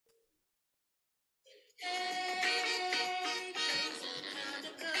Days of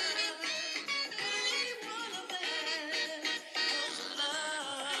Hannukah, any one of them goes with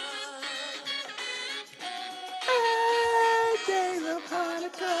love. Days of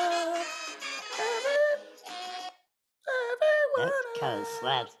Hannukah, every That one of kind of them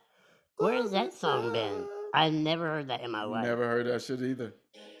slaps. Where has goes that with song been? love. I've never heard that in my life. Never heard that shit either.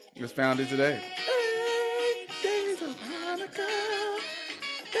 Just found it today. 8 days of Hanukkah.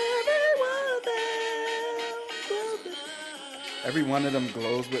 Every one of them glows with love. Every one of them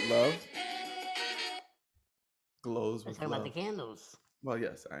glows with love. Glows I'm with talking about the love. candles. Well,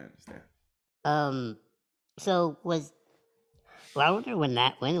 yes, I understand. Um, so I wonder when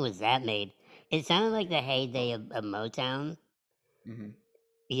was that made? It sounded like the heyday of Motown, Hmm.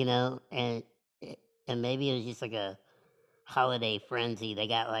 you know, and maybe it was just like a holiday frenzy. They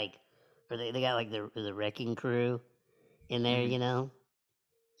got like, or they got like the wrecking crew in there, Hmm. you know,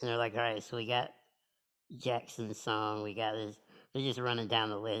 and they're like, all right, so we got Jackson's song, we got this. They're just running down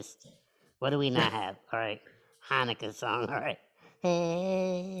the list. What do we not have? All right, Hanukkah song. All right,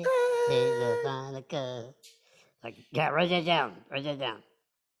 hey, days of Hanukkah. Like, yeah, write that down. Write that down.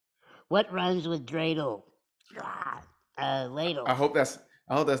 What rhymes with dreidel? Ah, I ladle. hope that's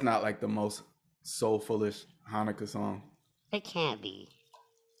I hope that's not like the most soulfulish Hanukkah song. It can't be.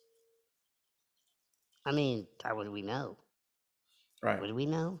 I mean, how would we know? Right. Would we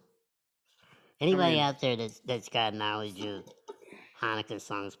know? I Anybody mean, out there that's got knowledge of Hanukkah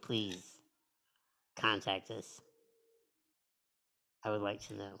songs, please contact us. I would like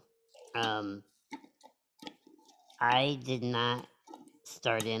to know. Um, I did not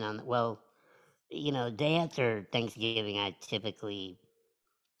start in on well, day after Thanksgiving, I typically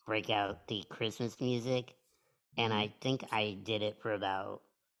break out the Christmas music, and mhm. I think I did it for about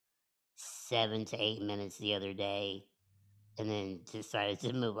 7 to 8 minutes the other day, and then decided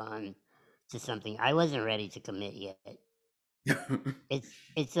to move on to something. I wasn't ready to commit yet.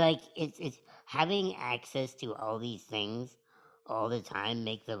 It's like it's having access to all these things all the time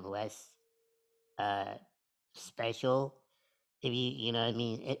make them less uh special. If you know what I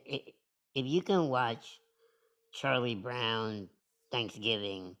mean, if you can watch Charlie Brown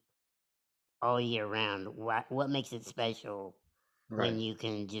Thanksgiving all year round, what makes it special Right. when you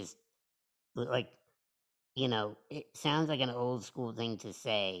can just like it sounds like an old school thing to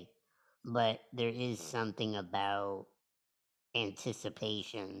say, but there is something about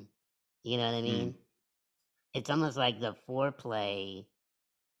anticipation. You know what I Mm. mean? It's almost like the foreplay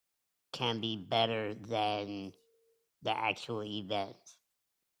can be better than the actual event,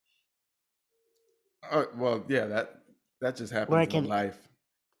 Well, yeah, that just or happens it in can life.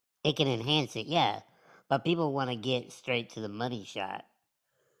 enhance it. Yeah, but people want to get straight to the money shot,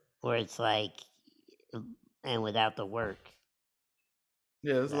 where it's like, and without the work,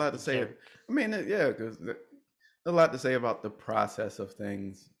 Yeah, there's a without lot the to say. jerk. I mean, yeah, because there's a lot to say about the process of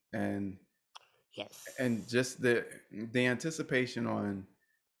things and Yes. just the anticipation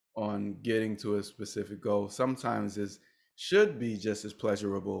on getting to a specific goal sometimes is should be just as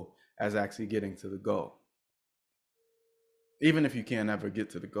pleasurable as actually getting to the goal, even if you can't ever get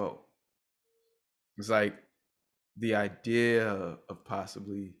to the goal. It's like the idea of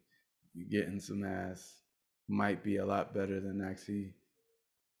possibly getting some ass might be a lot better than actually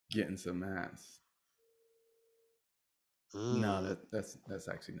getting some ass. No, Mm. that's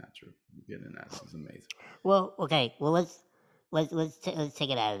actually not true. Getting an ass is amazing. Well, okay. Well, let's take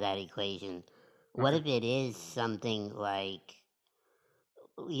it out of that equation. What Okay. if it is something like,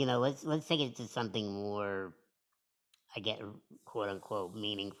 let's take it to something more, I get, quote unquote,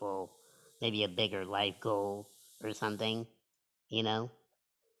 meaningful, maybe a bigger life goal or something, you know,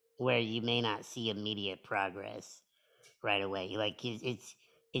 where you may not see immediate progress right away. Like it's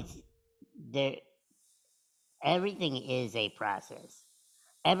there. Everything is a process.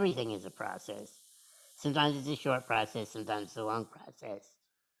 Everything is a process. Sometimes it's a short process, sometimes it's a long process,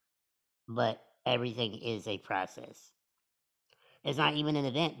 but everything is a process. It's not even an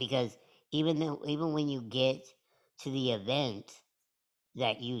event because even when you get to the event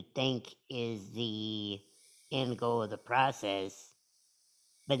that you think is the end goal of the process,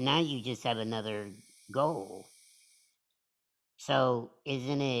 but now you just have another goal. So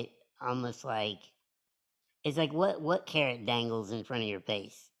isn't it almost like it's like what carrot dangles in front of your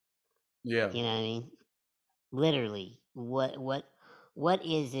face? Yeah. You know what I mean? Literally, what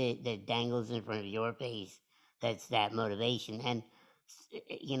is it that dangles in front of your face that's that motivation? And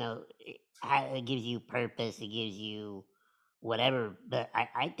it gives you purpose, it gives you whatever. But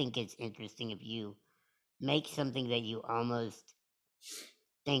I think it's interesting if you make something that you almost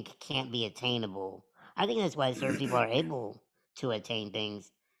think can't be attainable. I think that's why certain people are able to attain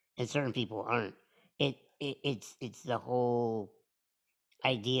things and certain people aren't. it's the whole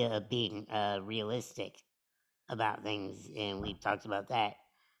idea of being realistic about things, and we've talked about that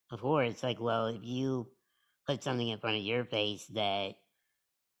before. It's like, well, if you put something in front of your face that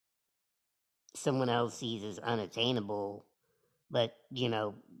someone else sees as unattainable, but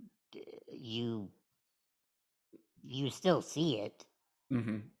you you still see it,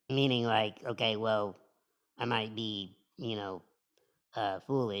 Mm-hmm. meaning like, okay, well, I might be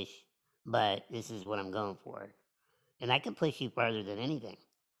foolish, but this is what I'm going for, and that can push you farther than anything.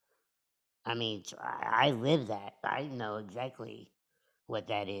 I mean, I live that. I know exactly what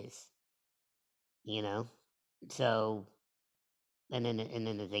that is, you know. So, and then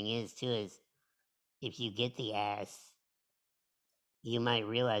the thing is too is if you get the ass, you might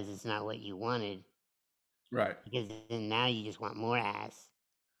realize it's not what you wanted, Right. because then now you just want more ass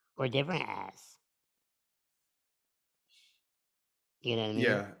or different ass. You know what I mean?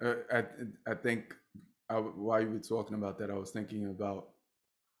 Yeah. I think while you were talking about that, I was thinking about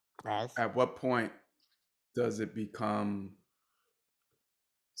Ass. at what point does it become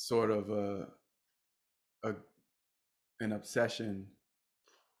sort of a an obsession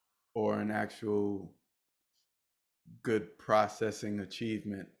or an actual good processing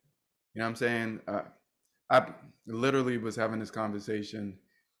achievement. You know what I'm saying? I literally was having this conversation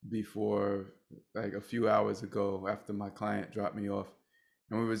before, like a few hours ago, after my client dropped me off,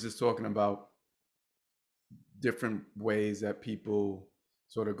 and we was just talking about different ways that people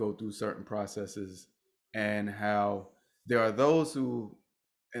sort of go through certain processes, and how there are those who,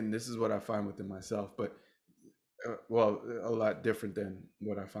 and this is what I find within myself, but well, a lot different than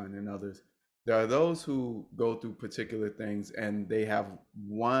what I find in others. There are those who go through particular things and they have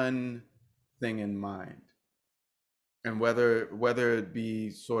one thing in mind, and whether it be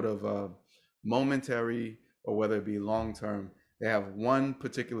sort of momentary or whether it be long term, they have one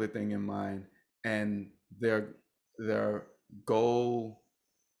particular thing in mind, and their goal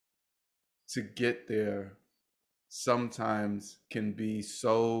to get there sometimes can be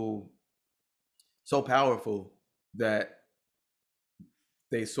so powerful that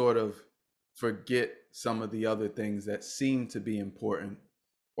they sort of forget some of the other things that seem to be important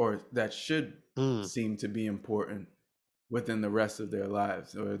or that should Mm. seem to be important within the rest of their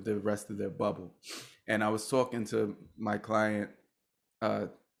lives or the rest of their bubble. And I was talking to my client, uh,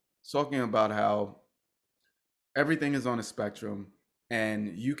 talking about how everything is on a spectrum,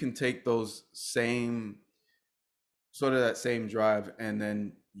 and you can take those same sort of that same drive and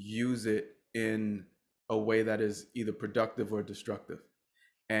then use it in a way that is either productive or destructive.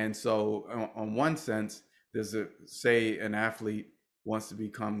 And so, on one sense, there's a say an athlete wants to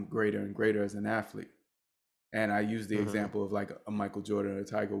become greater and greater as an athlete. And I use the Hmm. example of like a Michael Jordan or a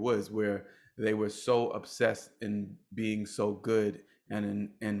Tiger Woods, where they were so obsessed in being so good and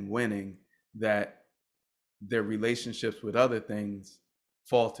in winning that their relationships with other things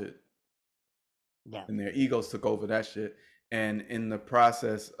faltered, Yeah. and their egos took over that shit. And in the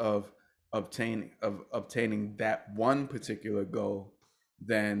process of obtaining that one particular goal,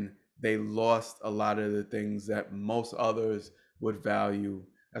 then they lost a lot of the things that most others would value,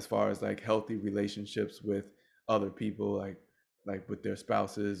 as far as like healthy relationships with other people, like with their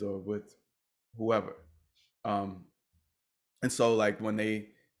spouses or with whoever. um and so, like, when they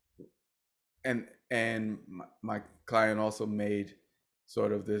and my client also made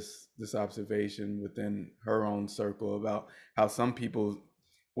sort of this observation within her own circle about how some people,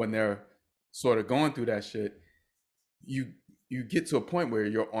 when they're sort of going through that shit, you you get to a point where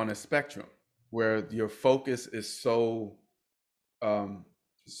you're on a spectrum where your focus is um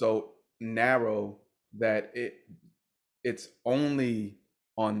so narrow that it's only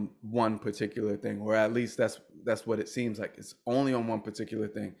on one particular thing, or at least that's what it seems like. It's only on one particular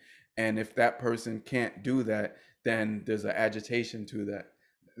thing, and if that person can't do that, then there's an agitation to that.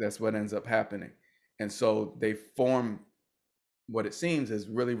 That's what ends up happening, and so they form what it seems is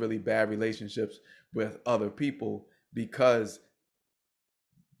really really bad relationships with other people, because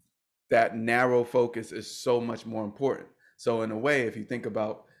that narrow focus is so much more important. So in a way, if you think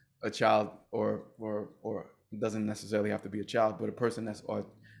about a child, or it doesn't necessarily have to be a child, but a person that's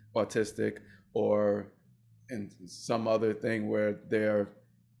autistic, or in some other thing where they're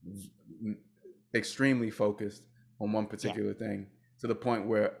extremely focused on one Yeah. particular thing to the point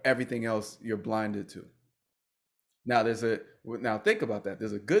where everything else you're blinded to. Now think about that.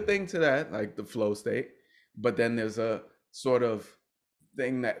 There's a good thing to that, like the flow state, but then there's a sort of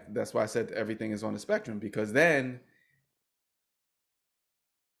thing that's why I said everything is on the spectrum, because then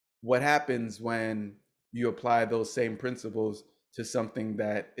what happens when you apply those same principles to something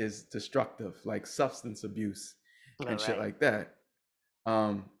that is destructive, like substance abuse All and shit right. like that?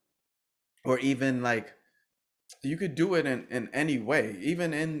 um or even like you could do it in any way,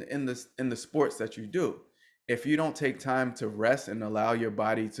 even in the sports that you do. If you don't take time to rest and allow your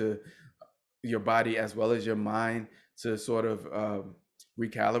body as well as your mind to sort of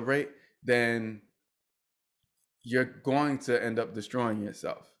recalibrate, then you're going to end up destroying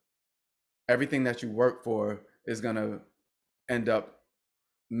yourself. Everything that you work for is going to end up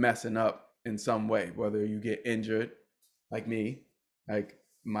messing up in some way, whether you get injured like me, like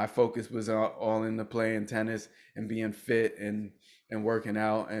my focus was all into playing tennis and being fit and working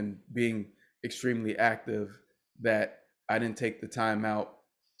out and being extremely active, that I didn't take the time out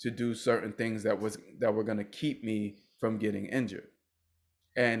to do certain things that were going to keep me from getting injured.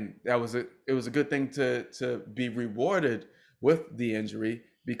 And it was a good thing to be rewarded with the injury,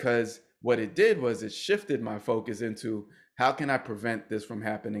 because what it did was it shifted my focus into how can I prevent this from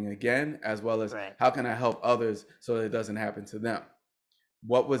happening again, as well as Right. how can I help others so that it doesn't happen to them.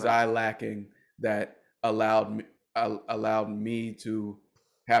 What was Right. I lacking that allowed me to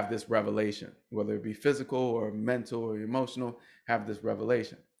have this revelation, whether it be physical or mental or emotional, have this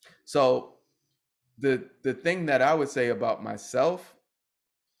revelation. So the thing that I would say about myself,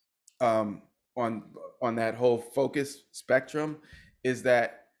 um, on that whole focus spectrum, is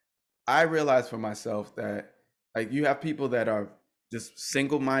that I realize for myself that, like, you have people that are just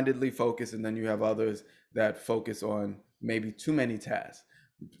single-mindedly focused, and then you have others that focus on maybe too many tasks.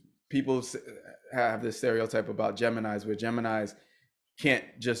 People have this stereotype about Geminis, where Geminis can't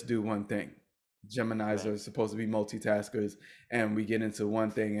just do one thing. Geminis Right. are supposed to be multitaskers, and we get into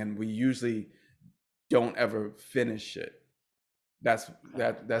one thing, and we usually don't ever finish it. That's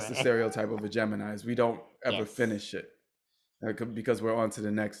the Right. stereotype of a Gemini, is we don't ever Yes. finish it, because we're on to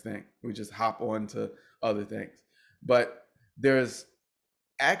the next thing. We just hop on to other things. But there's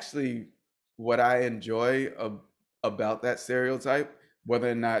actually, what I enjoy about that stereotype, whether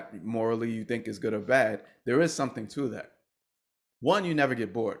or not morally you think is good or bad, there is something to that. One, you never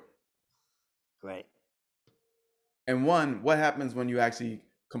get bored. Right. And one, what happens when you actually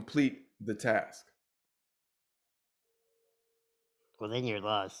complete the task? Well, then you're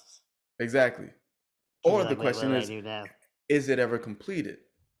lost. Exactly. Because Or you're the like, wait, what question do I is, do now? is it ever completed?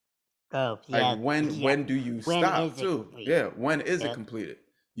 Oh, Like, yeah. Yeah. when do you When stop is it too? complete? Yeah, when is it Yep. completed?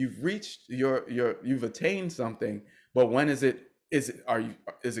 You've reached you've attained something, but when is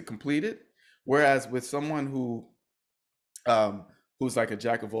it completed? Whereas with someone um who's like a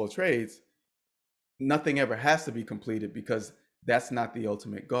jack of all trades, nothing ever has to be completed, because that's not the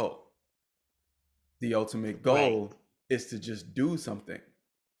ultimate goal. The ultimate Right. goal is to just do something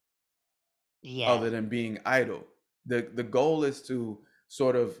Yeah. other than being idle. The goal is to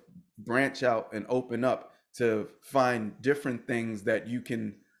sort of branch out and open up to find different things that you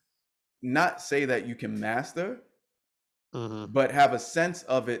can, not say that you can master, Mm-hmm. but have a sense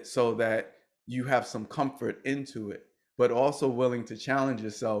of it so that you have some comfort into it, but also willing to challenge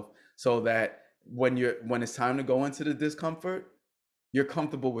yourself so that when it's time to go into the discomfort, you're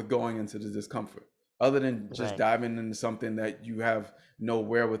comfortable with going into the discomfort, other than just Right. diving into something that you have no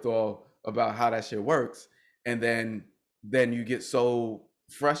wherewithal about how that shit works, and then you get so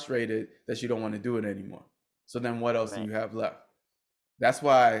frustrated that you don't want to do it anymore. So then what else do Right. you have left? That's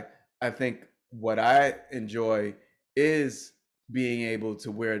why I think what I enjoy is being able to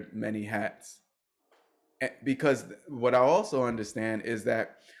wear many hats. Because what I also understand is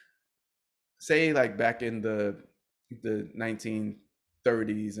that, say, like back in the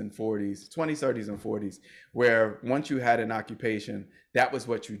 1930s and 40s, 20s, 30s and 40s, where once you had an occupation, that was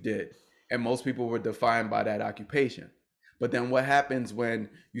what you did, and most people were defined by that occupation. But then what happens when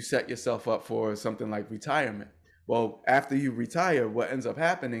you set yourself up for something like retirement? Well, after you retire, what ends up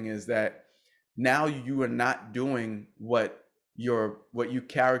happening is that now you are not doing what you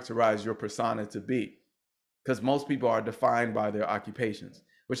characterize your persona to be, because most people are defined by their occupations,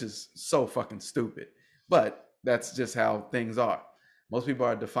 which is so fucking stupid. But that's just how things are. Most people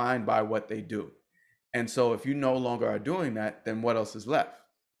are defined by what they do. And so if you no longer are doing that, then what else is left?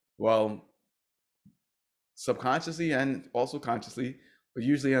 Well, subconsciously and also consciously, what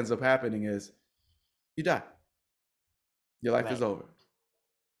usually ends up happening is you die. Your life is Right. over.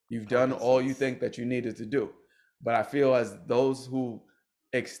 You've done Purpose all you is think that you needed to do. But I feel as those who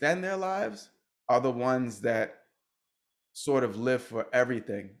extend their lives are the ones that sort of live for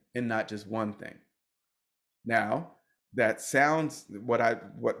everything and not just one thing. Now, that sounds, what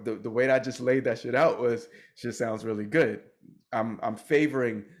the way that I just laid that shit out was, just sounds really good. I'm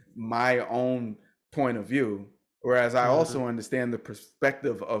favoring my own point of view, whereas I mm-hmm. also understand the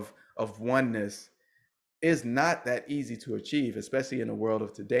perspective of oneness is not that easy to achieve, especially in the world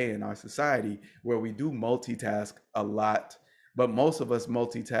of today in our society, where we do multitask a lot. but most of us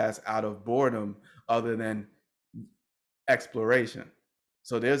multitask out of boredom other than exploration.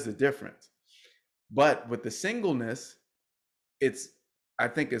 So there's the difference. But with the singleness, it's I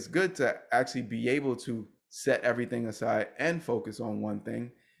think it's good to actually be able to set everything aside and focus on one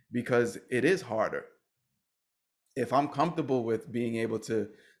thing, because it is harder. If I'm comfortable with being able to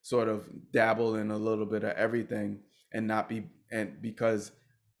sort of dabble in a little bit of everything and not be, and because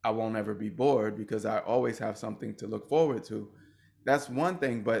I won't ever be bored because I always have something to look forward to, that's one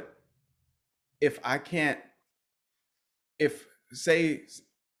thing. But if I can't, if say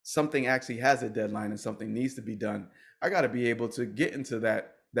something actually has a deadline and something needs to be done, I got to be able to get into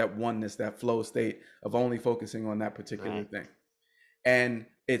that oneness, that flow state of only focusing on that particular thing. And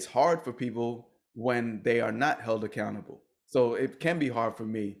it's hard for people when they are not held accountable. So it can be hard for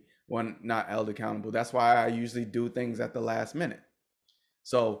me when not held accountable. That's why I usually do things at the last minute.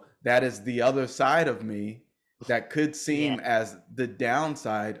 So that is the other side of me that could seem as the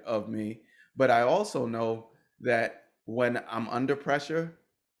downside of me. But I also know that when I'm under pressure,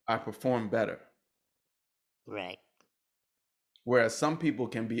 I perform better. Right. Whereas some people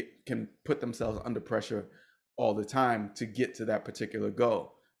can put themselves under pressure all the time to get to that particular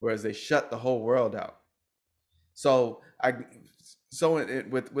goal, whereas they shut the whole world out. So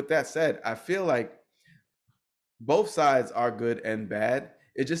with that said, I feel like both sides are good and bad.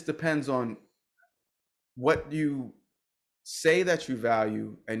 It just depends on what you say that you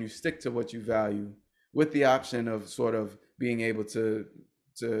value, and you stick to what you value, with the option of sort of being able to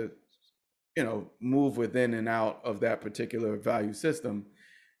move within and out of that particular value system.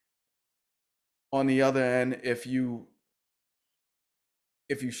 On the other end, if you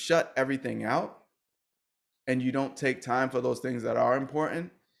shut everything out and you don't take time for those things that are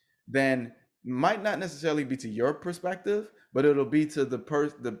important, then might not necessarily be to your perspective, but it'll be to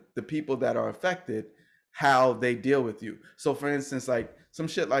the people that are affected, how they deal with you. So for instance, like some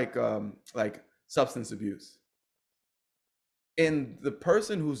shit like substance abuse. In the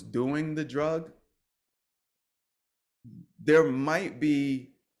person who's doing the drug, there might be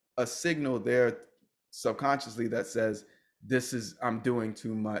a signal there subconsciously that says, this is, I'm doing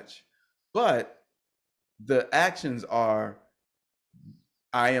too much. But the actions are,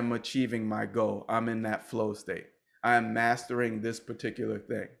 I am achieving my goal. I'm in that flow state. I am mastering this particular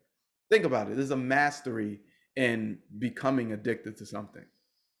thing. Think about it. There's a mastery in becoming addicted to something.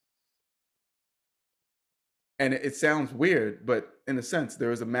 And it sounds weird, but in a sense,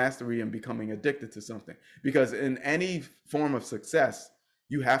 there is a mastery in becoming addicted to something. Because in any form of success,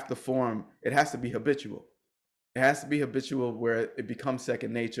 you have to form, it has to be habitual. It has to be habitual where it becomes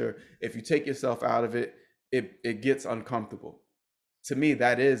second nature. If you take yourself out of it, it gets uncomfortable. To me,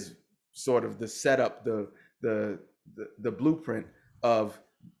 that is sort of the setup, the blueprint of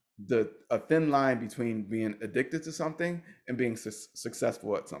a thin line between being addicted to something and being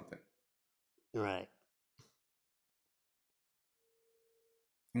successful at something. Right.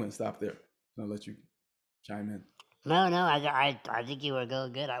 I'm gonna stop there. I'll let you chime in. No, I think you were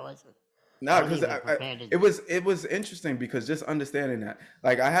going good. I wasn't. I No, wasn't because even prepared to. it was interesting, because just understanding that,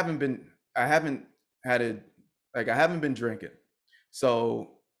 like I haven't had it, like I haven't been drinking, so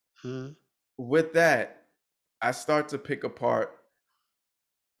with that, I start to pick apart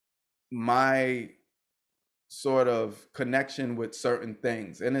my sort of connection with certain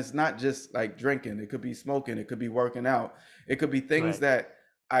things. And it's not just like drinking, it could be smoking, it could be working out, it could be things that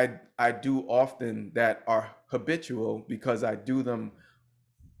I do often that are habitual because I do them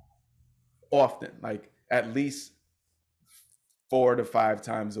often, like at least 4 to 5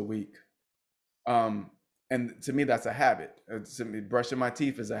 times a week. Um, and to me, that's a habit. Brushing my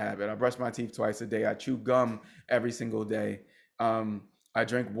teeth is a habit. I brush my teeth twice a day. I chew gum every single day. I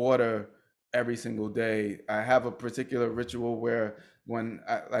drink water every single day. I have a particular ritual where when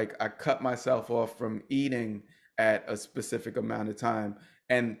I cut myself off from eating at a specific amount of time.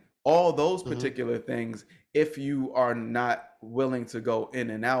 And all those particular things, if you are not willing to go in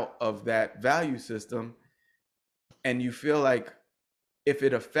and out of that value system, and you feel like if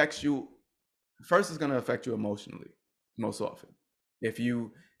it affects you, first it's going to affect you emotionally most often. If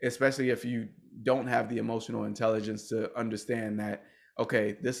you, especially if you don't have the emotional intelligence to understand that,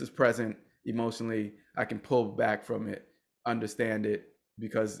 okay, this is present emotionally, I can pull back from it, understand it,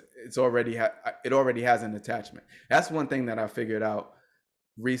 because it already has an attachment. That's one thing that I figured out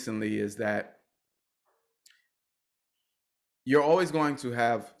recently, is that you're always going to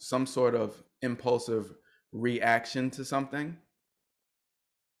have some sort of impulsive reaction to something.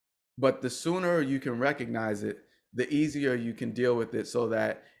 But the sooner you can recognize it, the easier you can deal with it, so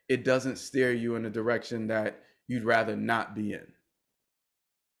that it doesn't steer you in a direction that you'd rather not be in.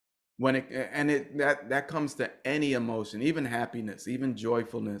 when it and it that comes to any emotion, even happiness, even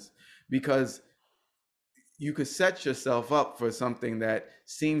joyfulness, because you could set yourself up for something that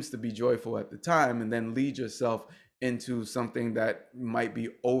seems to be joyful at the time and then lead yourself into something that might be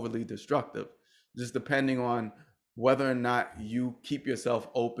overly destructive, just depending on whether or not you keep yourself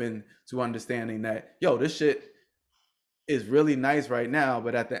open to understanding that, yo, this shit is really nice right now,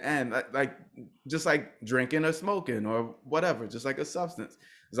 but at the end, like just like drinking or smoking or whatever, just like a substance.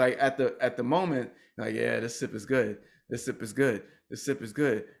 It's like at the moment, like, yeah, this sip is good, this sip is good, this sip is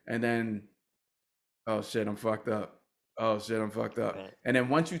good, and then, oh shit, I'm fucked up. Oh shit, I'm fucked up. Right. And then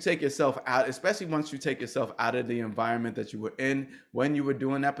once you take yourself out, especially once you take yourself out of the environment that you were in when you were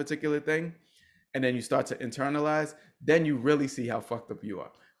doing that particular thing, and then you start to internalize, then you really see how fucked up you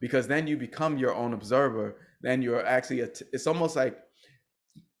are. Because then you become your own observer. Then you're actually, it's almost like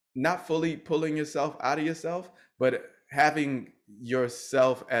not fully pulling yourself out of yourself, but having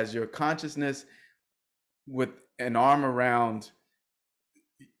yourself as your consciousness with an arm around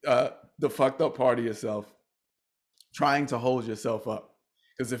uh, the fucked up part of yourself, trying to hold yourself up.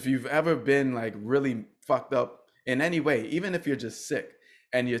 Because if you've ever been like really fucked up in any way, even if you're just sick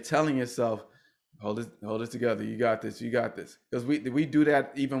and you're telling yourself, hold it together, you got this, you got this. Because we do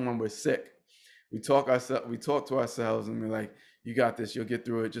that even when we're sick. We talk to ourselves and we're like, you got this, you'll get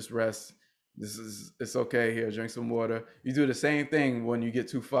through it, just rest. It's okay here, drink some water. You do the same thing when you get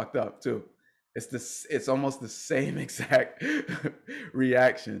too fucked up too. It's almost the same exact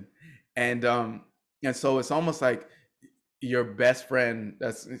reaction. And so it's almost like your best friend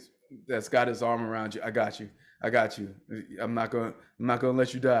that's got his arm around you. I got you. I got you. I'm not gonna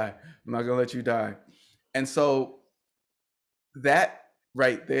let you die. I'm not gonna let you die. And so that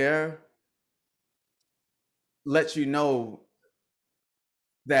right there lets you know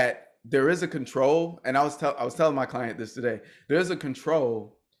that there is a control. And I was telling my client this today. There's a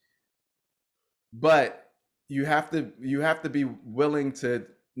control, but you have to be willing to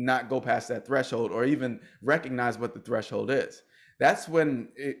not go past that threshold or even recognize what the threshold is. That's when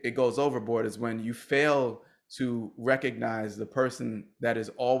it goes overboard, is when you fail to recognize the person that is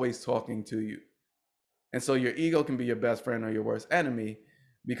always talking to you. And so your ego can be your best friend or your worst enemy,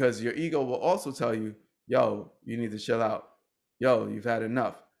 because your ego will also tell you, yo, you need to chill out, yo, you've had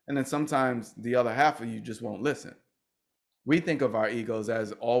enough. And then sometimes the other half of you just won't listen. We think of our egos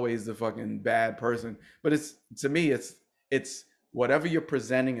as always the fucking bad person, but it's, to me, it's whatever you're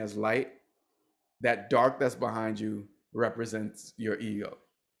presenting as light, that dark that's behind you represents your ego.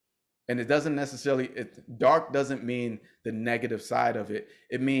 And it doesn't necessarily, dark doesn't mean the negative side of it.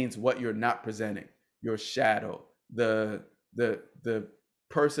 It means what you're not presenting, your shadow, the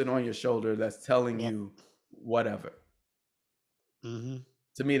person on your shoulder that's telling Yep. you whatever. Mm-hmm.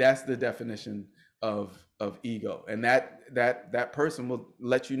 To me, that's the definition of ego, and that person will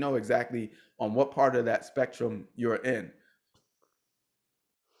let you know exactly on what part of that spectrum you're in.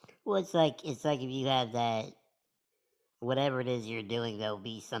 Well, it's like if you have that, whatever it is you're doing, there'll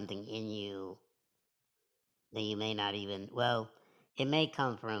be something in you that you may not even. Well, it may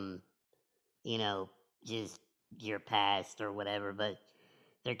come from, you know, just your past or whatever, but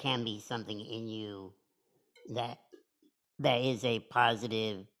there can be something in you that is a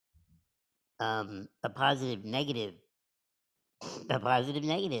positive negative, a positive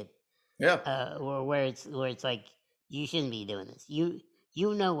negative, Yeah, or where it's like, you shouldn't be doing this.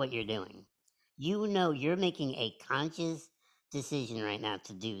 You know what you're doing. You know you're making a conscious decision right now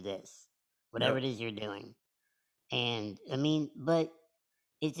to do this, whatever yep, it is you're doing. And I mean, but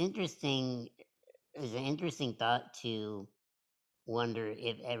it's interesting. It's an interesting thought to wonder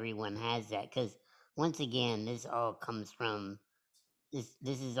if everyone has that, because once again, this all comes from this.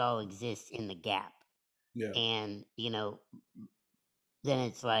 This is all exists in the gap, yeah. and then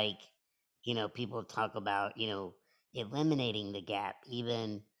it's like, people talk about, eliminating the gap.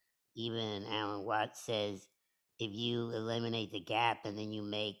 Even Alan Watts says, if you eliminate the gap and then you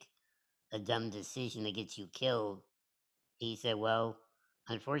make a dumb decision that gets you killed, he said, well,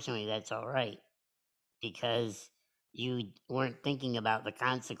 unfortunately, that's all right, because you weren't thinking about the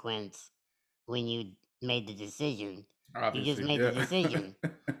consequence when you made the decision. You just Obviously, made the yeah. decision.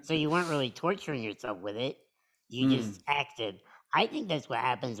 So you weren't really torturing yourself with it. You mm, just acted. I think that's what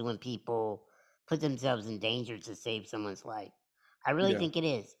happens when people put themselves in danger to save someone's life. I really yeah. think it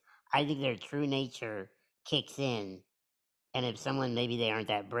is. I think their true nature kicks in. And if someone, maybe they aren't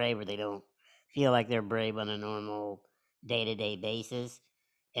that brave, or they don't feel like they're brave on a normal day to day basis,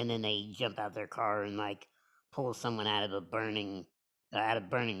 and then they jump out their car and like pull someone out of burning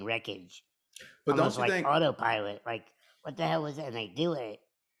wreckage, But don't almost you like think? autopilot. Like, what the hell was that? And they do it.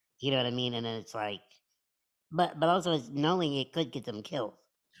 You know what I mean? And then it's like, but also it's knowing it could get them killed.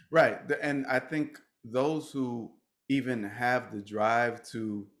 Right. And I think those who even have the drive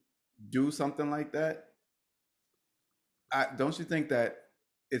to do something like that, don't you think that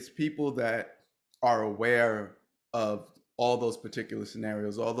it's people that are aware of all those particular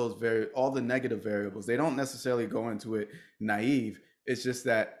scenarios, all the negative variables. They don't necessarily go into it naive. It's just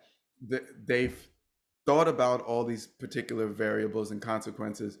that they've thought about all these particular variables and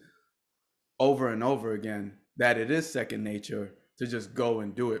consequences over and over again, that it is second nature to just go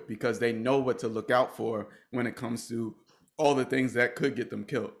and do it because they know what to look out for when it comes to all the things that could get them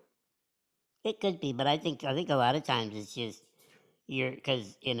killed. It could be, but I think a lot of times it's just you're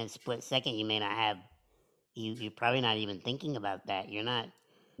because in a split second you may not have you're probably not even thinking about that. You're not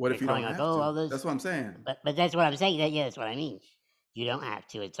What you're if you calling don't like, have oh, to? all those, That's what I'm saying. but that's what I'm saying. That yeah, that's what I mean. You don't have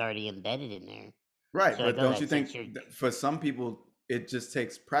to. It's already embedded in there. Right, So like, but oh, don't you that's think it. You're for some people it just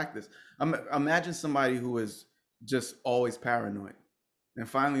takes practice? Imagine somebody who is just always paranoid and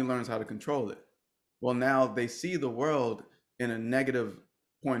finally learns how to control it. Well, now they see the world in a negative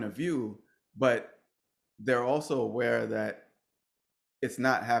point of view, but they're also aware that it's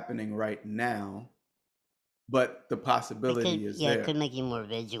not happening right now, but the it could possibility is yeah, it there. could make you more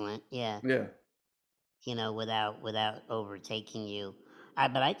vigilant. Yeah, Yeah, without overtaking you.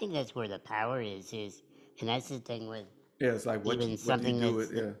 But I think that's where the power is, and that's the thing with yeah. It's like even what do you something do that's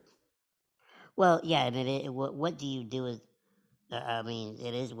with the yeah, well, yeah, and what do you do with? I mean,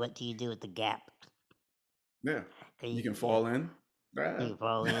 it is what do you do with the gap? yeah. 'Cause You can you, fall in. you Ah. can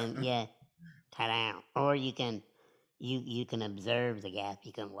fall in, yeah, cut out, or you can observe the gap.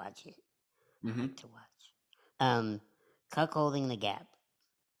 You can watch it. I Hmm. like to watch. Um, Cuckolding the gap.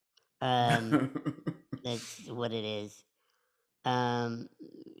 Um, that's what it is. Um,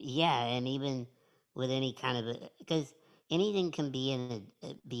 yeah, and even with any kind of because anything can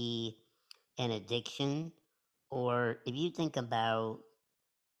be an addiction, or if you think about,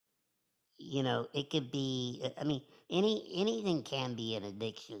 it could be. I mean, anything can be an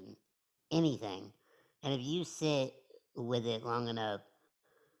addiction, anything, and if you sit with it long enough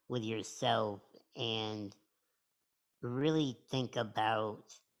with yourself and really think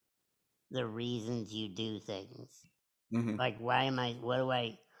about the reasons you do things. Hmm. Like, why am I? What do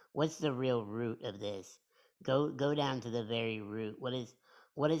I? What's the real root of this? Go down to the very root. What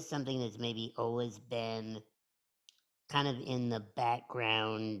is something that's maybe always been kind of in the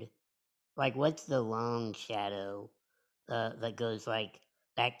background? Like, what's the long shadow that goes like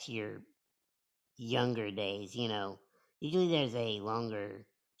back to your younger days? Usually there's a longer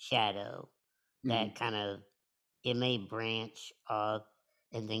shadow Hmm. that kind of it may branch off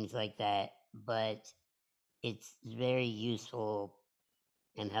and things like that, but it's very useful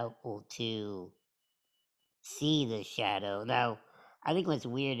and helpful to see the shadow. Now, I think what's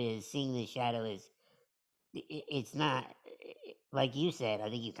weird is seeing the shadow is it's not like you said. I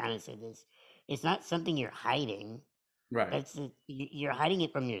think you kind of said this. It's not something you're hiding. Right, You're hiding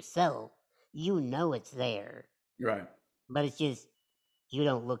it from yourself. You know it's there, right. but it's just you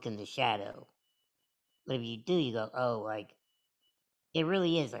don't look in the shadow. But if you do, you go, oh, like it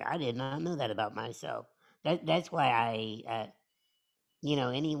really is. Like I did not know that about myself. That's why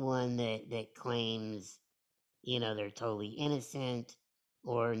anyone that claims they're totally innocent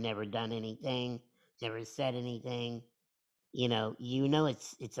or never done anything, never said anything.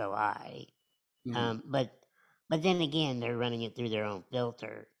 It's a lie. Hmm. But then again, they're running it through their own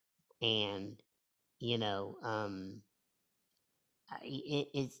filter, and you know,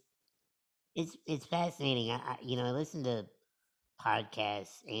 it's fascinating. I listen to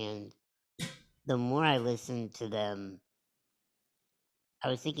podcasts, and the more I listen to them, I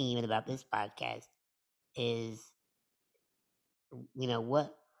was thinking even about this podcast is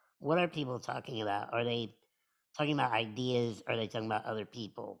what are people talking about? Are they talking about ideas? Or are they talking about other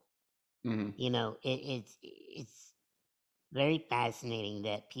people? Hmm. It's very fascinating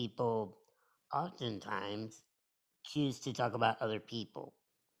that people oftentimes choose to talk about other people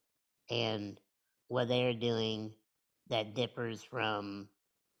and what they're doing that differs from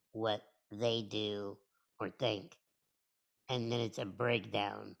what they do or think. And then it's a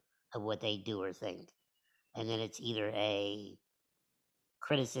breakdown of what they do or think. And then it's either a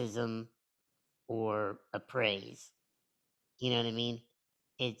criticism or a praise. You know what I mean?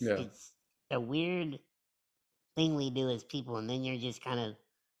 It's Yeah. it's a weird thing we do as people, and then you're just kind of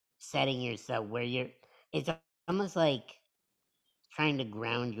setting yourself where you're. It's almost like trying to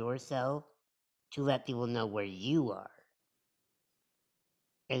ground yourself to let people know where you are.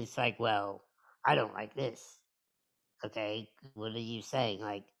 And it's like, well, I don't like this. Okay, what are you saying?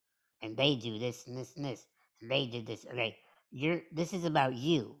 Like, and they do this and this and this, and they did this. Okay, this is about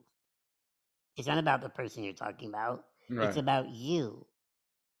you. It's not about the person you're talking about. It's Right. about you.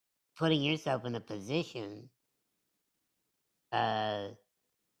 putting yourself in a position uh,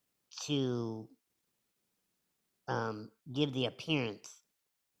 to give the appearance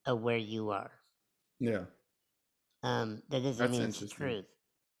of where you are. Yeah, That doesn't that's mean it's interesting. truth.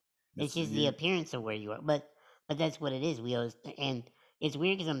 It's It's just the you. appearance of where you are. But that's what it is. We always, and it's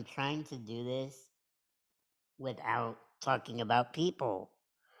weird because I'm trying to do this without talking about people.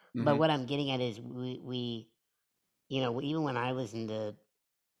 But Hmm. what I'm getting at is we even when I listen to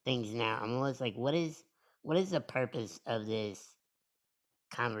things now, I'm always like, what is the purpose of this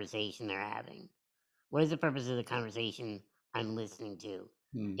conversation they're having? What is the purpose of the conversation I'm listening to?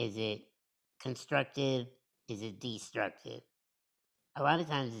 Hmm. Is it constructive? Is it destructive? A lot of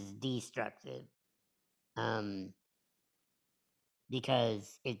times it's destructive, um,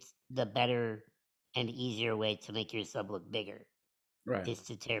 because it's the better and easier way to make yourself look bigger Right. is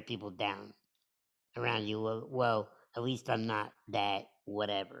to tear people down around you. Well, at least I'm not that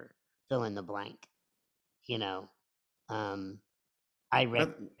whatever. Fill in the blank. You know, um, I That,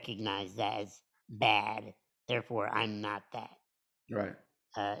 recognize that as bad. Therefore, I'm not that. right.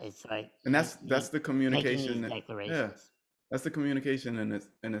 It's like And that's the making these communication. Yeah, declarations. that's the communication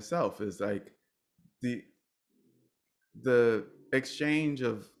in itself. Is like the the exchange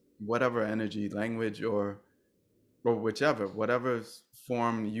of whatever energy, language, or whichever, whatever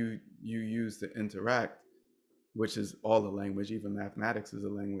form you use to interact, which is all the language, even mathematics is a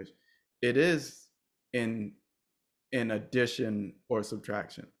language. It is in addition or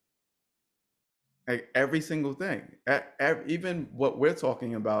subtraction. Like every single thing, even what we're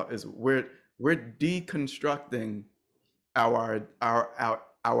talking about is we're deconstructing our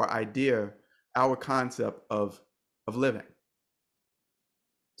idea, our concept of living.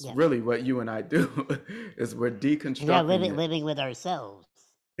 It's Yeah, really what you and I do is we're and yeah, deconstructing it. living with ourselves.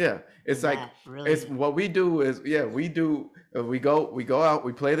 Yeah, it's Is like that it's really? what we do is yeah we do we go out,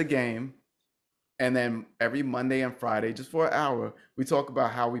 we play the game, and then every Monday and Friday just for an hour we talk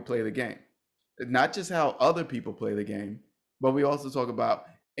about how we play the game, not just how other people play the game, but we also talk about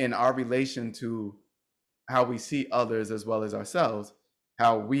in our relation to how we see others as well as ourselves,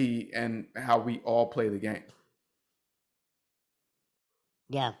 how we all play the game.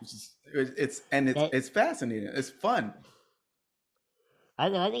 Yeah, that It's fascinating. It's fun. I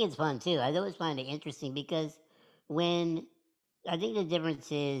think it's fun too. I always find it interesting because when I think the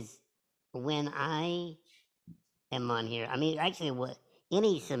difference is when I am on here. I mean, actually, what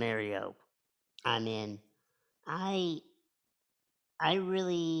any scenario I'm in, I I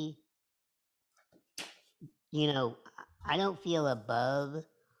really, I don't feel above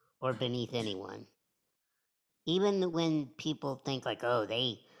or beneath anyone. Even when people think like, oh,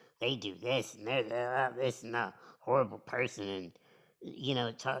 they do this and they're this and a horrible person, and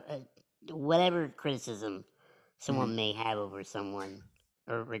whatever criticism Hmm. someone may have over someone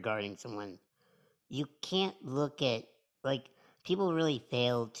or regarding someone, you can't look at like people really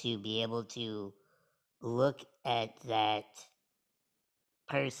fail to be able to look at that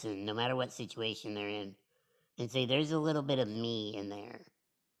person, no matter what situation they're in, and say, there's a little bit of me in there.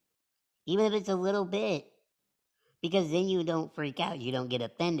 Even if it's a little bit, because then you don't freak out. You don't get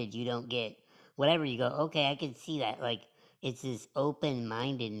offended. You don't get whatever. You go, okay, I can see that. Like, it's this open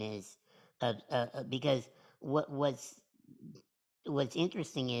mindedness because what's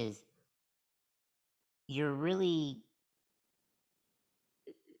interesting is you're really,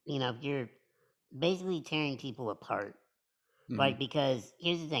 you're basically tearing people apart. Hmm. Like, because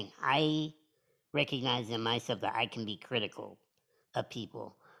here's the thing, I recognize in myself that I can be critical of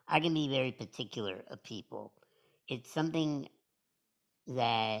people. I can be very particular of people. It's something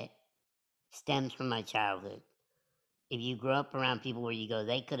that stems from my childhood. If you grow up around people where you go,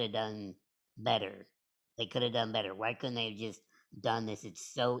 they could have done better. They could have done better. Why couldn't they have just done this? It's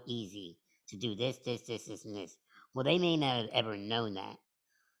so easy to do this, this, this, this, and this. Well, they may not have ever known that.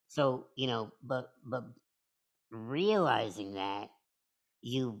 So, but realizing that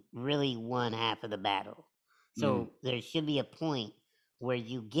you really won half of the battle. Hmm. So there should be a point where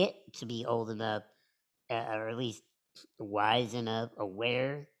you get to be old enough, or at least wise enough,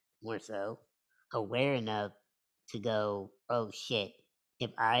 aware, more so, aware enough to go, oh shit,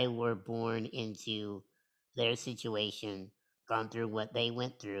 if I were born into their situation, gone through what they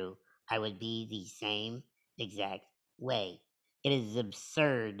went through, I would be the same exact way. It is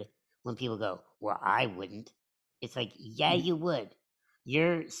absurd when people go, well, I wouldn't. It's like, yeah, you would.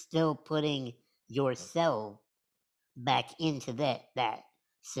 You're still putting yourself back into that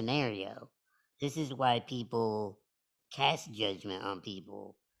scenario. This is why people cast judgment on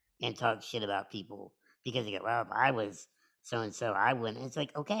people and talk shit about people because they go, well, if I was so and so, I wouldn't. It's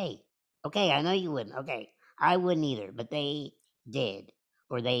like, okay, I know you wouldn't. Okay, I wouldn't either, but they did.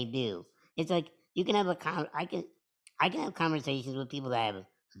 or they do. It's like you can have I can have conversations with people that I have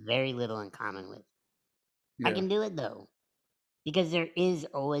very little in common with. I Yeah, can do it though because there is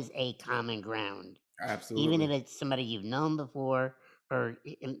always a common ground, even absolutely. if it's somebody you've known before, or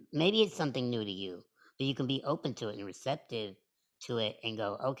maybe it's something new to you. But you can be open to it and receptive to it, and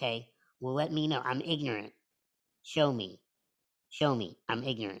go, okay, well, let me know. I'm ignorant. Show me. Show me. I'm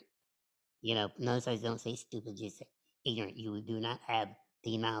ignorant. Notice I don't say stupid, just say ignorant. You do not have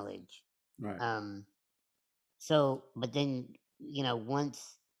the knowledge. Right. Um, but then,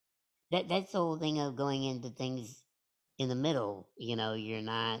 once that's the whole thing of going into things in the middle. You're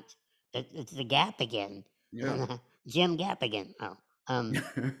not. It's the gap again. Yeah. Jim Gap again. Oh, um,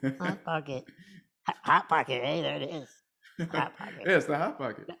 hot pocket, hot pocket. Hey, there it is. Hot Yeah, pocket. it's the hot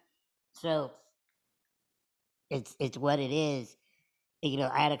pocket. So it's what it is.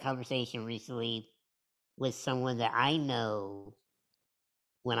 I had a conversation recently with someone that I know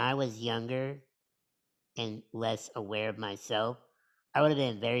when I was younger and less aware of myself. I would have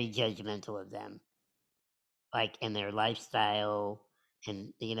been very judgmental of them, like in their lifestyle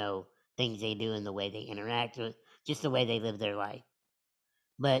and things they do and the way they interact with, just the way they live their life.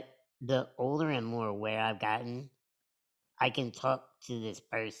 But the older and more aware I've gotten, I can talk to this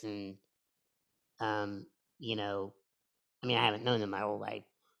person. Um, you know, I haven't known them my whole life,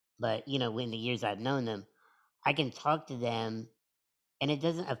 but in the years I've known them, I can talk to them and it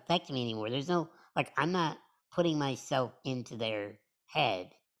doesn't affect me anymore. There's no, like, I'm not putting myself into their head.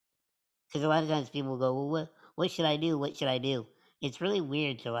 Because a lot of times people go, well, what should I do? What should I do? It's really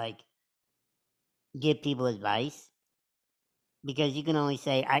weird to like give people advice because you can only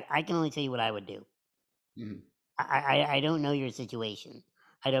say, I can only tell you what I would do. Mhm. I don't know your situation.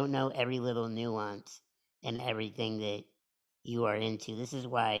 I don't know every little nuance and everything that you are into. This is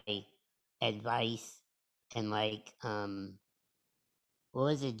why advice and like, what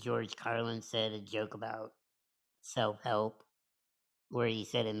was it George Carlin said, a joke about self help, where he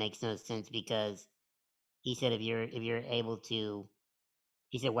said it makes no sense because he said if you're able to,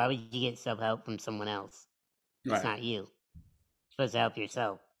 he said, why would you get self help from someone else? It's Right. not you. You're supposed to help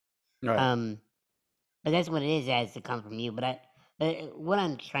yourself. Right. Um, but that's what it is. It has to come from you. But what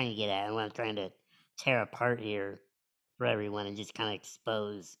I'm trying to get at, and what I'm trying to tear apart here for everyone, and just kind of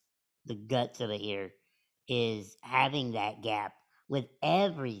expose the guts of it here, is having that gap with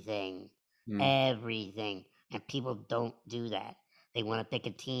everything, Mm. everything, and people don't do that. They want to pick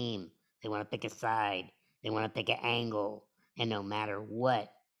a team. They want to pick a side. They want to pick an angle, and no matter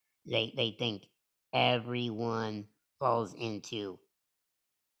what, they think everyone falls into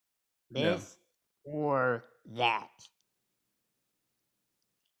Yeah. this or that.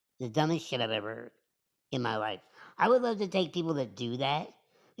 The dumbest shit I've ever heard in my life. I would love to take people that do that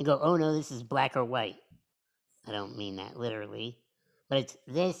and go, oh no, this is black or white. I don't mean that literally, but it's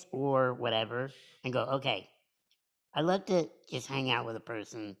this or whatever, and go, okay, I'd love to just hang out with a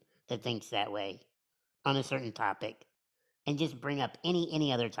person that thinks that way on a certain topic and just bring up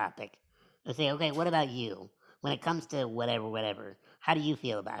any other topic. And say, okay, what about you? When it comes to whatever, whatever, how do you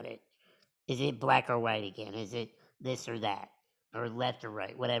feel about it? Is it black or white again? Is it this or that? Or left or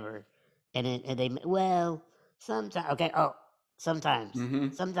right? Whatever. And they, well, sometimes, okay, oh, sometimes. Hmm.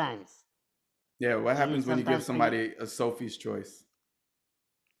 Sometimes. Yeah. What Is it happens when you give sometimes for you? somebody a Sophie's choice?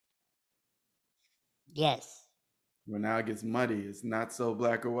 Yes. Well, now it gets muddy. It's not so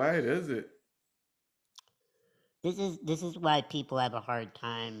black or white, is it? This is why people have a hard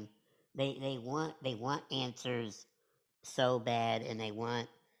time. They want answers so bad, and they want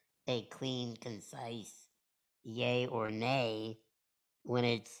a clean, concise yay or nay, when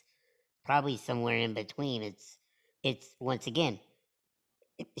it's probably somewhere in between. It's once again,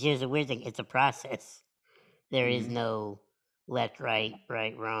 here's the weird thing, it's a process. There is Hmm. no left, right,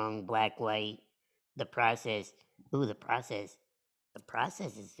 wrong, black, white. The process, ooh, the process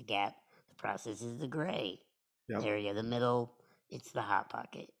is the gap. The process is the gray Yep. area. The middle, it's the hot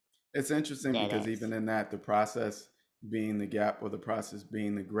pocket. It's interesting Dead because even ends. in that, the process being the gap or the process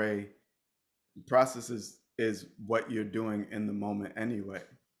being the gray, the process is what you're doing in the moment anyway.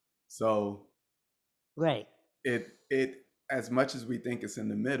 So Right. it as much as we think it's in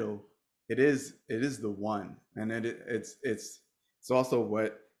the middle, it is the one, and it's also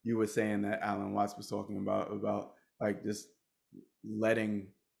what you were saying that Alan Watts was talking about like just letting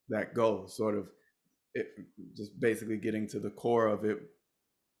that go, sort of it, just basically getting to the core of it,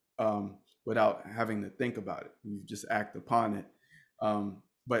 without having to think about it. You just act upon it.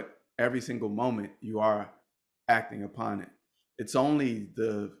 But every single moment you are acting upon it. It's only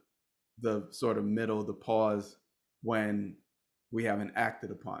the sort of middle, the pause when we haven't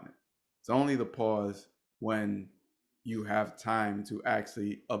acted upon it. It's only the pause when you have time to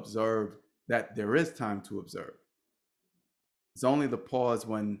actually observe that there is time to observe. It's only the pause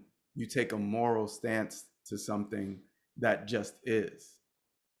when you take a moral stance to something that just is.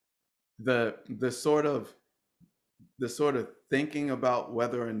 The the sort of the sort of thinking about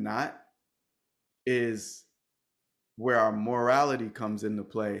whether or not is where our morality comes into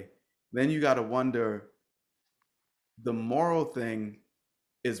play. Then you got to wonder, the moral thing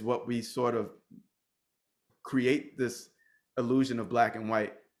is what we sort of create this illusion of black and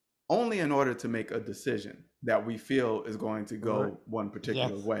white only in order to make a decision that we feel is going to R- go one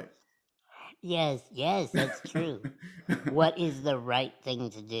particular yes, way. yes, that's true. What is the right thing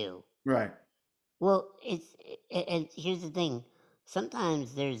to do? Right. Well, and here's the thing.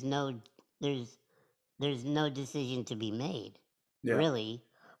 Sometimes there's there's no decision to be made. Yeah. Really,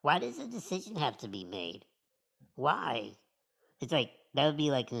 why does a decision have to be made? Why? It's like that would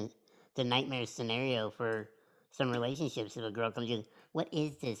be like the nightmare scenario for some relationships. If a girl comes in, what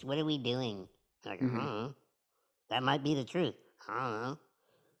is this? What are we doing? Like, I don't Hmm. know. That might be the truth. I don't know.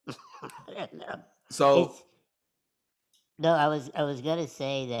 I don't know. So, It's no. I was gonna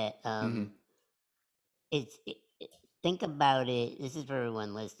say that mhm, it's think about it. This is for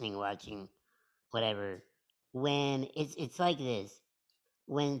everyone listening, watching, whatever. When it's like this.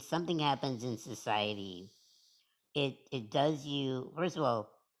 When something happens in society, it does you first of all,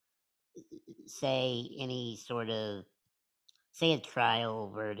 say any sort of say a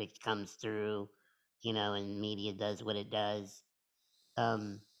trial verdict comes through, and media does what it does.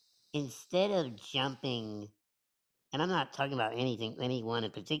 Um, Instead of jumping, and I'm not talking about anyone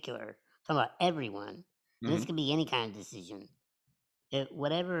in particular, I'm talking about everyone, and this mhm, could be any kind of decision.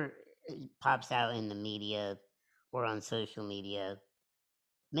 Whatever pops out in the media or on social media,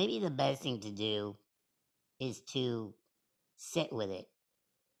 maybe the best thing to do is to sit with it,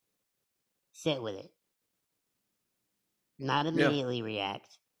 sit with it, not yeah, immediately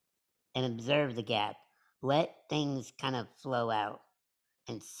react, and observe the gap. Let things kind of flow out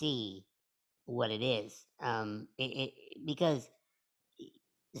and see what it is. Because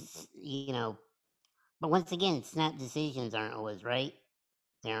you know, but once again, snap decisions aren't always right.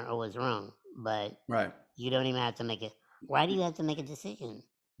 They aren't always wrong. But right. you don't even have to make it. Why do you have to make a decision?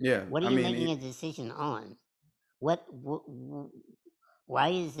 Yeah. What are I you mean, making a decision on? Why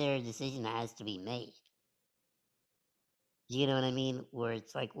is there a decision that has to be made? Do you know what I mean? Where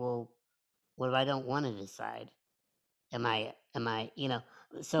it's like, well, what if I don't want to decide? Am I?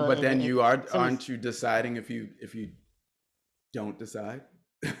 So but then you are some aren't you deciding if you don't decide?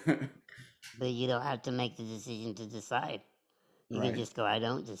 but you don't have to make the decision to decide. You can Right. just go, I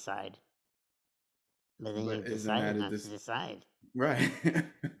don't decide. But then But you've isn't that decided a not to decide. right?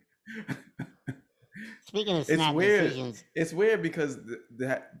 Speaking of It's snap weird. decisions, It's weird because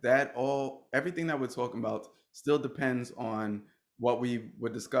that all everything that we're talking about still depends on what we were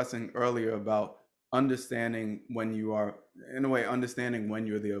discussing earlier about understanding when you are, in a way, understanding when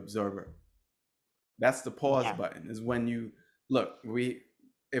you're the observer. That's the pause yeah, button. Is when you look. We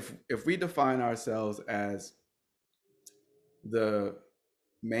if we define ourselves as the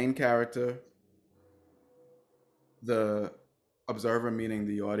main character, the observer meaning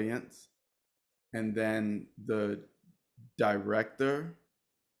the audience, and then the director,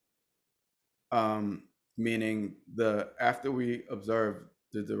 um, meaning the after we observe,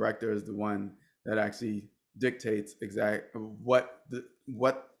 the director is the one that actually dictates exact what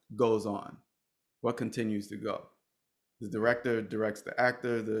goes on, what continues to go. The director directs the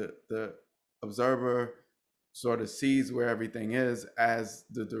actor. The observer sort of sees where everything is as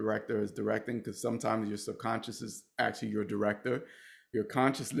the director is directing, because sometimes your subconscious is actually your director. Your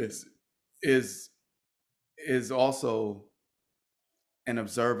consciousness is is also an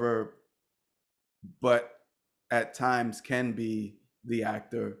observer, but at times can be the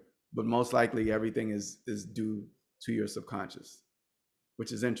actor. But most likely everything is due to your subconscious,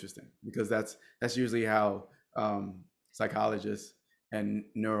 which is interesting because that's usually how psychologists and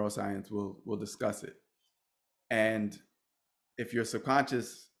neuroscience will discuss it. And if your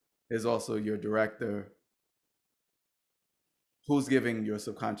subconscious is also your director, who's giving your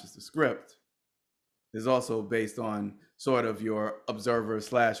subconscious the script is also based on sort of your observer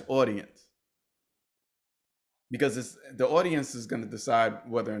slash audience, because it's the audience is going to decide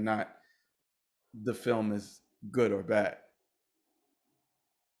whether or not the film is good or bad,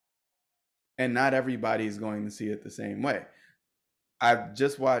 and not everybody is going to see it the same way. I've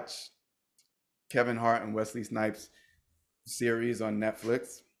just watched Kevin Hart and Wesley Snipes series on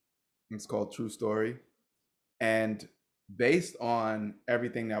Netflix. It's called True Story. And based on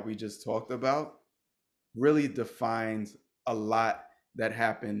everything that we just talked about, really defines a lot that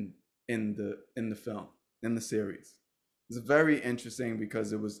happened in the film, in the series. it's very interesting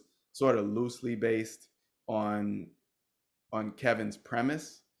because it was sort of loosely based on Kevin's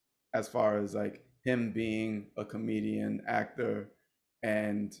premise, as far as like him being a comedian actor,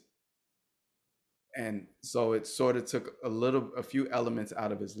 and so it sort of took a few elements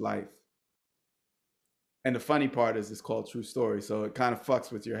out of his life. And the funny part is it's called True Story, so it kind of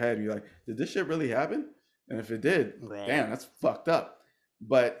fucks with your head. You're like, did this shit really happen? And if it did, Right. damn, that's fucked up.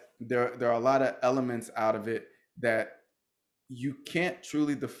 But there are a lot of elements out of it that you can't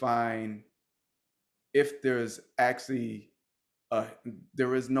truly define if there's actually a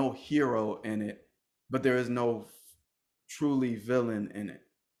there is no hero in it, but there is no truly villain in it,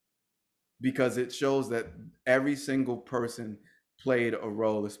 because it shows that every single person played a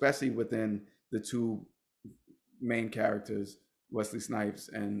role, especially within the two main characters, Wesley Snipes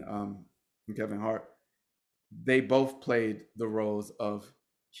and Kevin Hart. They both played the roles of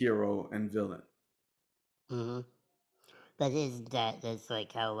hero and villain. Mm-hmm. But isn't that's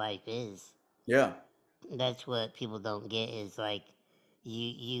like how life is? Yeah, That's what people don't get is like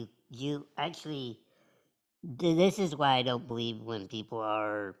you actually this is why I don't believe when people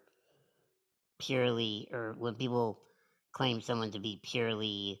are purely or when people claim someone to be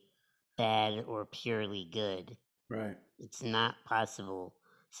purely bad or purely good. right. It's not possible.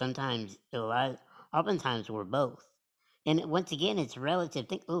 Sometimes oftentimes we're both. And once again it's relative.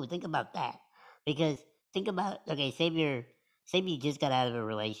 Think about that. Because think about okay, say you just got out of a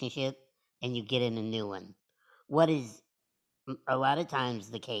relationship and you get in a new one. What is a lot of times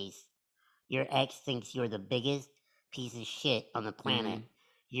the case? Your ex thinks you're the biggest piece of shit on the planet. Mm-hmm.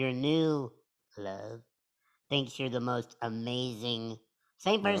 Your new love thinks you're the most amazing.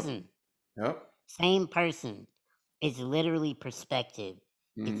 Same Yep. person. Yep. Same person. It's literally perspective.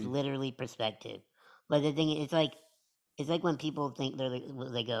 It's Mm-hmm. literally perspective. But the thing is, it's like when people think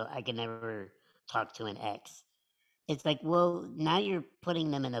they go, I can never talk to an ex. It's like, well, now you're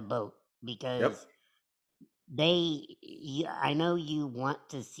putting them in a boat because Yep. I know you want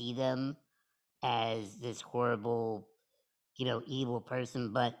to see them as this horrible, evil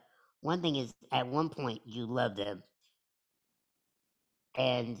person, but one thing is, at one point, you love them,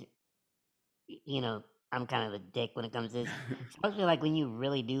 and you know, I'm kind of a dick when it comes to this. So I feel like when you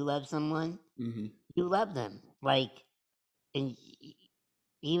really do love someone, Mm-hmm. you love them. Like, and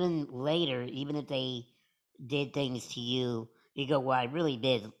even later, even if they did things to you, you go, "Well, I really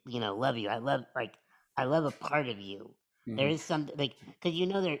did, love you. I love a part of you." There Mm-hmm. is something like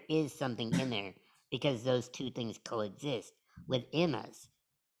because there is something in there because those two things coexist within us.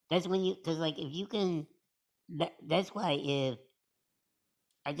 That's when because like if you can, that's why if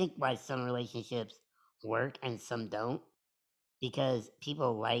I think why some relationships work and some don't because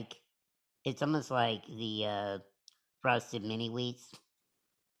people like it's almost like the frosted mini wheats.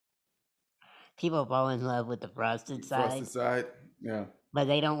 People fall in love with the frosted Frosted side, side. Yeah. but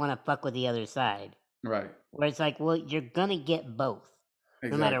they don't want to fuck with the other side. Right. Where it's like, well, you're gonna get both,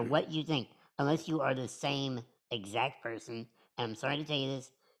 no matter Exactly. what you think, unless you are the same exact person. And I'm sorry to tell you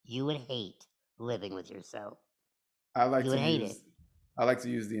this, you would hate living with yourself. I like You to would hate it. use I like to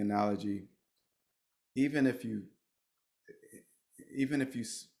use the analogy, even if you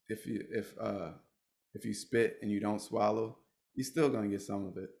if you spit and you don't swallow, you're still gonna get some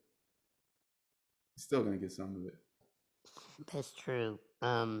of it. You're still gonna get some of That's true. it.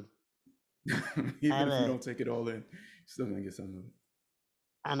 I Even have if you a don't take it all in, you're still gonna get some of it.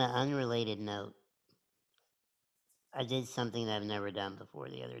 on an unrelated note. I did something that I've never done before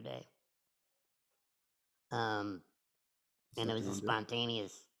the other day. Um, and it Suck was your a own dick.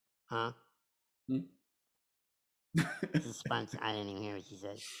 spontaneous, huh? Hmm? It's a I didn't even hear what she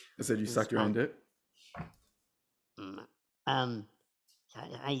said. I said you It's a suck your own spont. dick. Mm, um,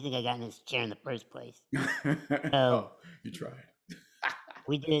 how do you think I got in this chair in the first place? So Oh, you tried.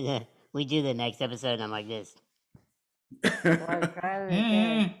 we do the next episode, and I'm like this.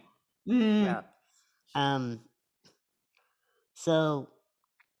 Mm, mm. Yeah. Um. So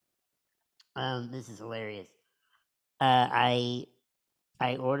this is hilarious. Uh, I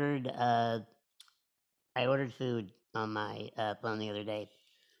I ordered food on my phone the other day.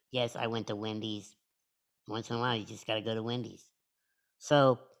 Yes, I went to Wendy's. Once in a while, you just got to go to Wendy's.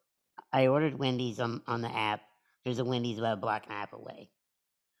 So I ordered Wendy's on the app. There's a Wendy's about a block and a half away.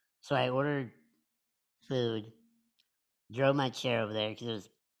 So I ordered food, drove my chair over there because it was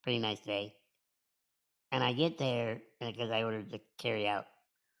a pretty nice day. And I get there because I ordered the carry out.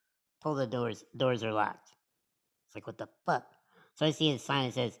 Pull the doors are locked. It's like, what the fuck? So I see a sign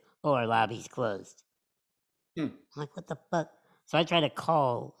that says, oh, our lobby's closed. Hmm. I'm like, what the fuck? So I try to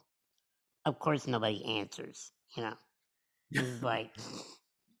call. Of course, nobody answers. This is like,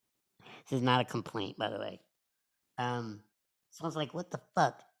 this is not a complaint, by the way. So I was like, what the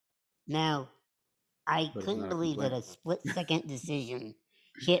fuck? Now, I But it's couldn't not a believe that complaint. a split second decision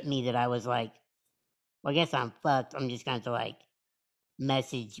hit me that I was like, well, I guess I'm fucked. I'm just going to have to like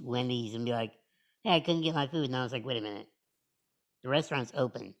message Wendy's and be like, hey, I couldn't get my food. And I was like, wait a minute. The restaurant's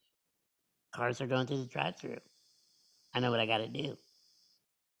open. Cars are going through the drive through. I know what I got to do.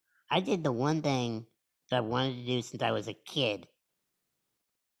 I did the one thing that I wanted to do since I was a kid.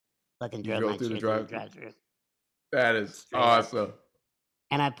 Fucking You drove drove my through the chair through the drive-through. drive through. That is Straight up. awesome.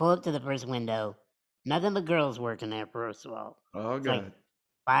 And I pull up to the first window. Nothing but girls working there, first of all. Oh It's like god.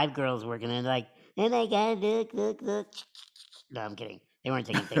 5 girls working there. They're like, oh my God, look. No, I'm kidding. They weren't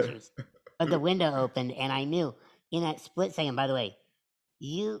taking pictures. But the window opened and I knew in that split second, by the way,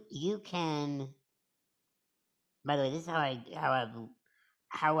 you can, by the way, this is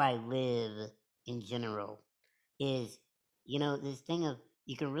how I live in general is, this thing of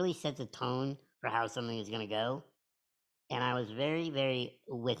you can really set the tone for how something is going to go. And I was very, very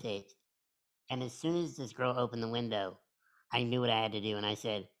with it. And as soon as this girl opened the window, I knew what I had to do. And I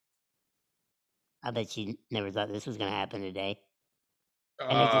said, I bet she never thought this was going to happen today. And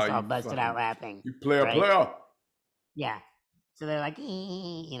they Ah, just all you busted out fucking, laughing, you player right? player. Yeah. So they're like,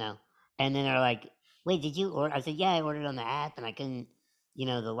 and then they're like, wait, did you order? I said, yeah, I ordered on the app and I couldn't,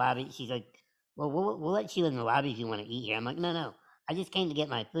 the lobby. She's like, well, we'll let you in the lobby if you want to eat here. I'm like, no. I just came to get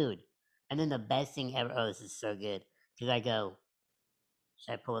my food. And then the best thing ever, oh, this is so good. Because I go,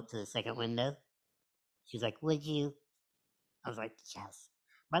 should I pull up to the second window? She's like, would you? I was like, yes.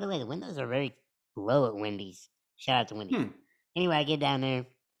 By the way, the windows are very low at Wendy's. Shout out to Wendy's. Hmm. Anyway, I get down there,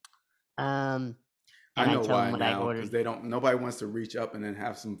 um, I and I know tell them why what I now, because ordered. they don't. Nobody wants to reach up and then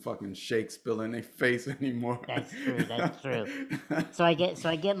have some fucking shake spill in their face anymore. That's true. That's true. So I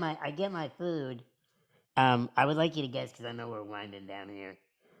get my food. I would like you to guess because I know we're winding down here.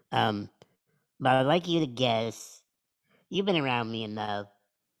 Um, but I'd like you to guess. You've been around me enough.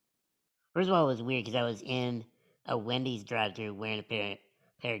 First of all, it was weird because I was in a Wendy's drive-thru wearing a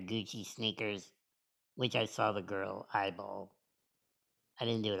pair of Gucci sneakers, which I saw the girl eyeball. I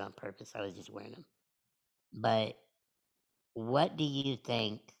didn't do it on purpose. I was just wearing them. But what do you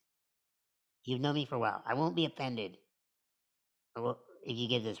think? You've known me for a while. I won't be offended if you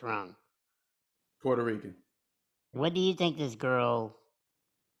get this wrong. Puerto Rican. What do you think this girl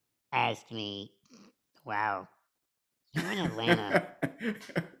asked me? Wow, you're in Atlanta.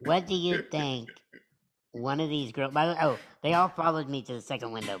 What do you think one of these girls? By the way, they all followed me to the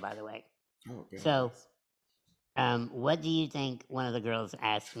second window. By the way, Oh god, so yes. what do you think one of the girls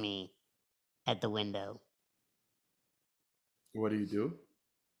asked me at the window? What do you do?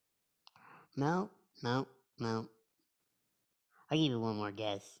 No, no, no. I'll give you one more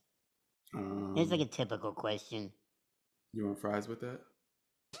guess. It's like Um, a typical question. you want fries with that?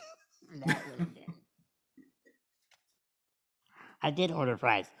 That would have been. I did order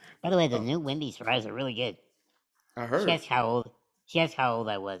fries. By the way, the Oh, new Wendy's fries are really good. I She heard. asked how old. She asked how old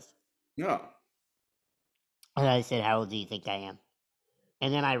I was. No. And I said, "How old do you think I am?"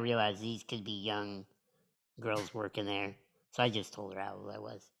 And then I realized these could be young girls working there. So I just told her how old I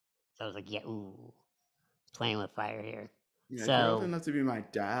was. So I was like, "Yeah, ooh, playing with fire here." Yeah, you're old So, enough to be my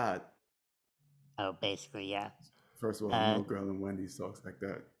dad. oh, basically, yeah. First of all, Uh, no girl in Wendy's talks like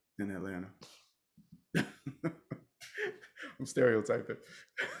that in Atlanta. I'm stereotyping.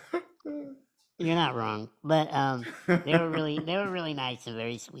 you're not wrong, but they were really nice and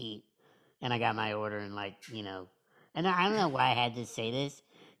very sweet. And I got my order and and I don't know why I had to say this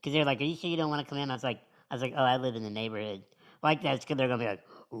because they're like, "Are you sure you don't want to come in?" I was like, "Oh, I live in the neighborhood." Like that's because they're gonna be like,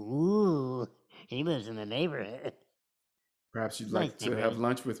 "Ooh, he lives in the neighborhood." Perhaps you'd It's a nice like to have neighborhood.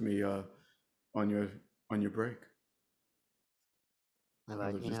 lunch with me on your break. I'm I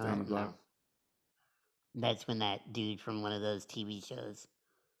like, live you just know down the what? block. No. That's when that dude from one of those TV shows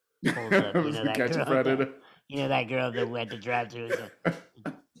pulls up. You know that Catch a girl that predator. went to drive through is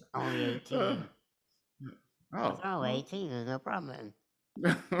only 18. I was Oh, oh well. 18, there's no problem.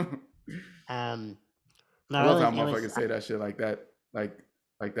 I Um, no, love how it was motherfuckers say that shit like that.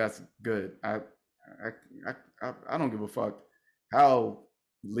 Like that's good. I don't give a fuck how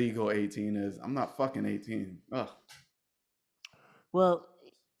legal 18 is. I'm not fucking 18. Ugh. well,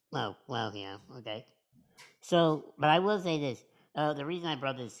 yeah, okay. So, but I will say this: the reason I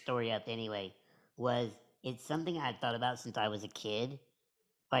brought this story up anyway was it's something I thought about since I was a kid.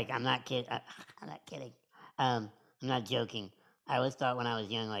 Like, I'm not kid, I'm not kidding. I'm not joking. I always thought when I was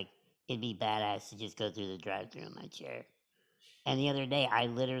young, like it'd be badass to just go through the drive-through in my chair. And the other day, I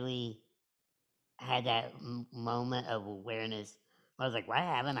literally had that moment of awareness. I was like, why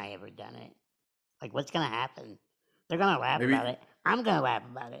haven't I ever done it? Like, what's gonna happen? They're gonna laugh about Maybe it. I'm gonna laugh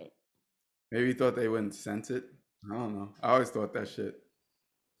about it. maybe you thought they wouldn't sense it. I don't know. I always thought that shit.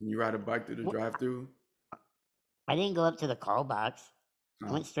 When you ride a bike through the Wh- drive-through, I didn't go up to the call box. I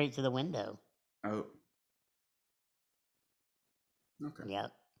oh, went straight to the window. oh, okay.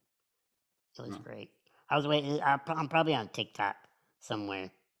 Yep, it was Oh. great. I was waiting. I'm probably on TikTok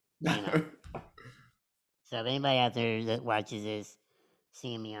somewhere, you know. So if anybody out there that watches this,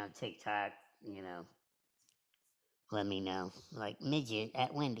 seeing me on TikTok, you know, let me know. Like midget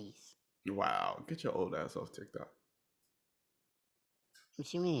at Wendy's. Wow, get your old ass off TikTok.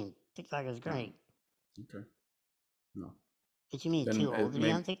 What you mean? TikTok is Oh, great. okay. No. What you mean? Then Too old it to be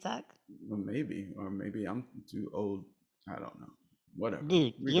may on TikTok? well, maybe, or maybe I'm too old. I don't know. Whatever.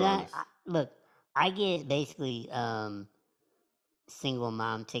 Dude, you know, Regardless. look, I get basically single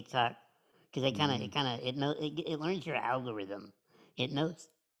mom TikTok because Mm. it learns your algorithm. It knows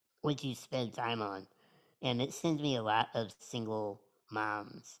what you spend time on, and it sends me a lot of single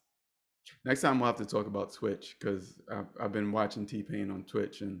moms. Next time we'll have to talk about Twitch because I've been watching T Pain on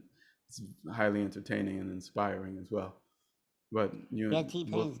Twitch and it's highly entertaining and inspiring as well. But Yeah, T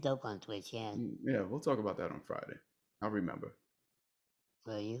Pain's dope on Twitch. Yeah, yeah, we'll talk about that on Friday. I'll remember.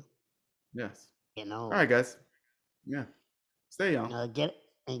 will you? Yes. Getting All old. right, guys. Yeah. Stay young. Get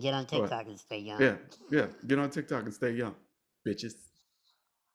on What? TikTok and stay young. Yeah. Yeah. Get on TikTok and stay young, bitches.